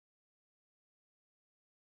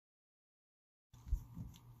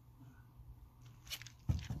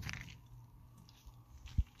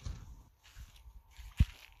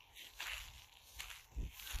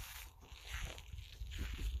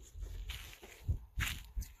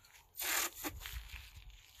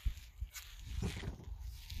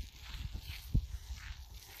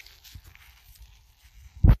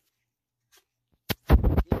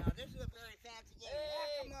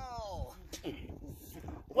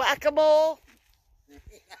whack-a-mole?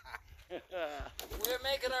 We're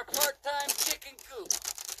making our part-time chicken coop.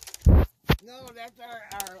 No, that's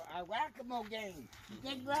our whack-a-mole game.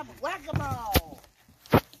 Big whack-a-mole.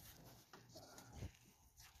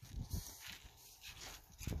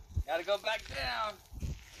 Gotta go back down.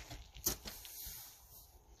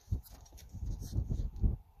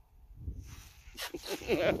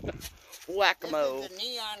 Whack-a-mole. This is the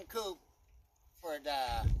neon coop for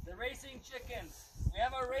the racing chickens. We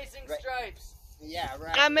have our racing stripes. Yeah,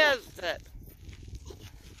 right. I missed it.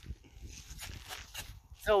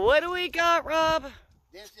 So what do we got, Rob?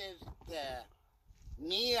 This is the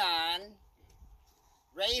neon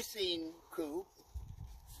racing coop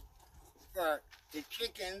for the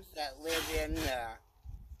chickens that live in the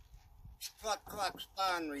Cluck Cluck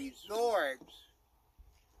Spawn Resorts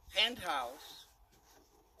penthouse.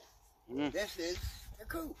 This is the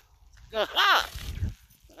coop. Aha!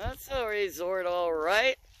 That's a resort, all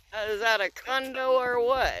right. Is that a condo or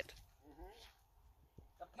what?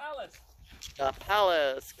 The palace. A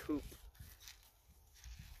palace coop.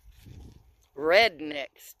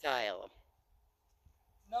 Redneck style.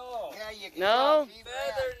 No. Yeah, you can No?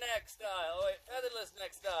 Feather neck style. Oh, wait, featherless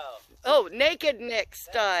neck style. Oh, naked neck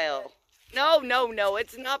style. No, no, no.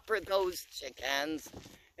 It's not for those chickens.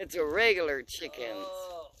 It's a regular chickens.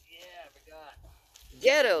 Oh, yeah, I forgot.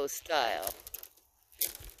 Ghetto style.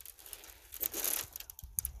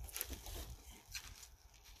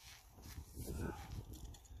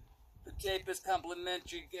 The tape is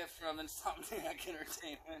complimentary gift from Insomniac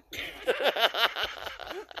Entertainment.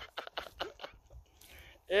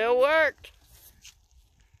 It worked.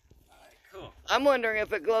 Alright, cool. I'm wondering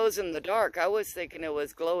if it glows in the dark. I was thinking it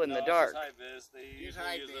was glow in the dark. It's high vis. They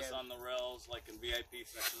usually use this on the rails, like in VIP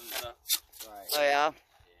sections and stuff. Right. Oh, yeah?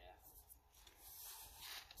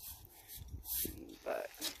 Yeah. But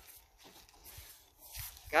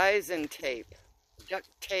guys in tape. Duct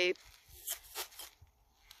tape.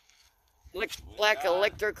 Black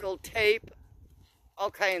electrical tape. All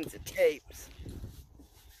kinds of tapes.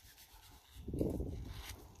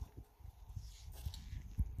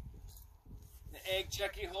 Egg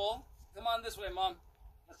checky hole. Come on this way, Mom.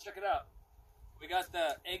 Let's check it out. We got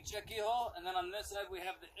the egg checky hole, and then on this side we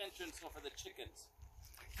have the entrance hole for the chickens.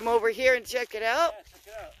 Come over here and check it out. Yeah, check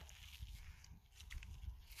it out.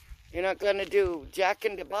 You're not going to do Jack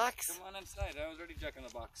in the Box? Come on inside. I was already jacking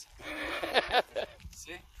the box.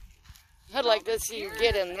 See? I'd like to see you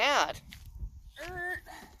get in that.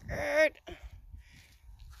 I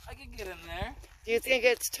can get in there. Do you think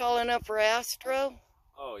it's tall enough for Astro?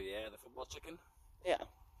 Oh yeah, the football chicken? Yeah.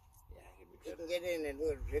 Yeah, he'd be You good. can get in the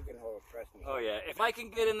little chicken hole, trust me. Oh yeah, if I can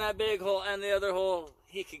get in that big hole and the other hole,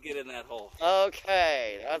 he could get in that hole.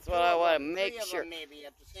 Okay, that's what I want to make Three of sure. them maybe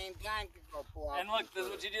at the same time can go pull out. And look, this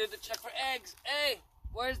is what you do to check for eggs. Hey,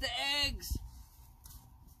 where's the eggs?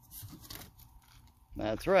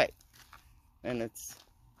 That's right. And it's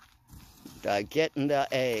getting the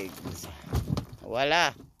eggs.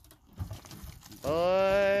 Voila.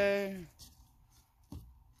 Boy,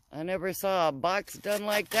 I never saw a box done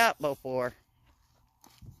like that before.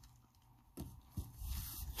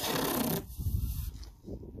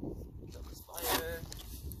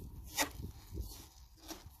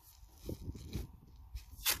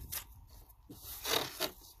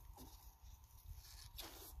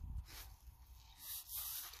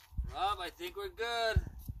 Rob, I think we're good.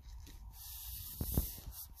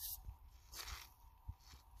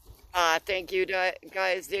 I think you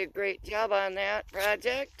guys did a great job on that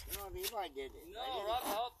project. No, Levi did it. No, Rob,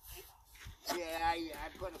 help. Yeah, I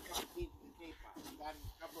put a couple pieces of tape on. Got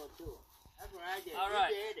a couple of two. That's what I did. All You right.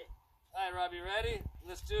 did it. All right, Rob, you ready?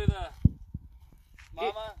 Let's do the...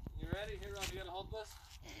 Mama, you ready? Here, Rob, you gotta hold this.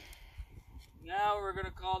 Now we're gonna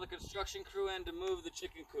call the construction crew in to move the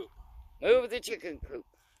chicken coop. Move the chicken coop.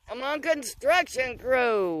 Come on, construction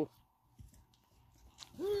crew.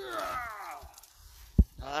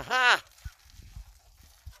 Aha.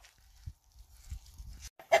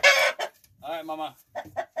 All right, Mama.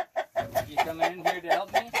 You coming in here to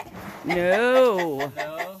help me? No.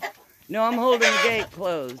 No. No, I'm holding the gate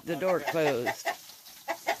closed, the door closed.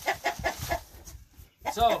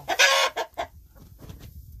 So,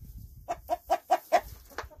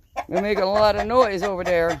 You're making a lot of noise over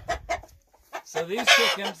there. so these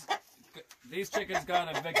chickens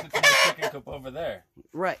got evicted from the chicken coop over there.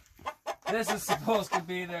 Right. This is supposed to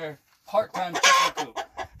be their part-time chicken coop.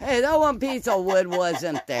 Hey, that one piece of wood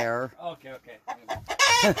wasn't there. Okay.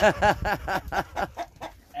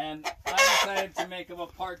 And I decided to make them a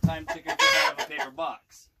part-time chicken coop out of a paper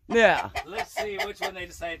box. Yeah. Let's see which one they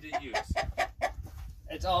decide to use.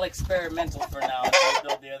 It's all experimental for now until we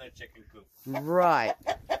build the other chicken coop. Right.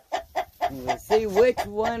 We'll see which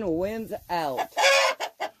one wins out.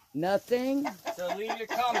 Nothing? So leave your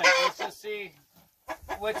comments. Let's just see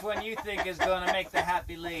which one you think is going to make the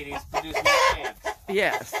happy ladies produce more eggs.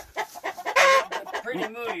 Yes. Pretty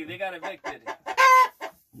moody. They got evicted.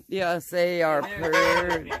 Yes, they are.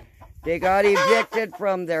 Pretty. They got evicted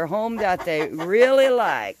from their home that they really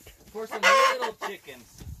liked. For some little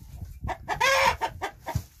chickens.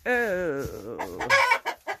 Oh.